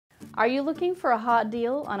Are you looking for a hot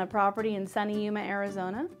deal on a property in Sunny Yuma,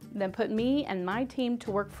 Arizona? Then put me and my team to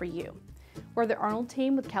work for you. We're the Arnold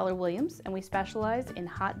team with Keller Williams, and we specialize in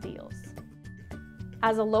hot deals.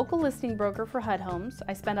 As a local listing broker for HUD homes,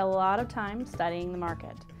 I spend a lot of time studying the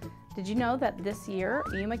market. Did you know that this year,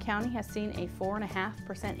 Yuma County has seen a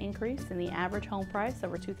 4.5% increase in the average home price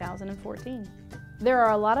over 2014? There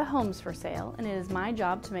are a lot of homes for sale, and it is my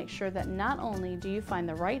job to make sure that not only do you find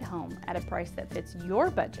the right home at a price that fits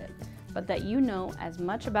your budget, but that you know as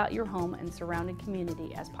much about your home and surrounding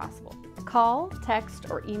community as possible. Call,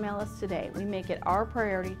 text, or email us today. We make it our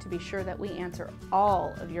priority to be sure that we answer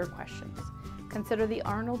all of your questions. Consider the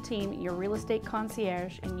Arnold team your real estate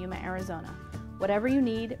concierge in Yuma, Arizona. Whatever you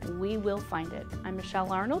need, we will find it. I'm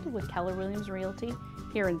Michelle Arnold with Keller Williams Realty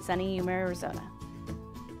here in sunny Yuma, Arizona.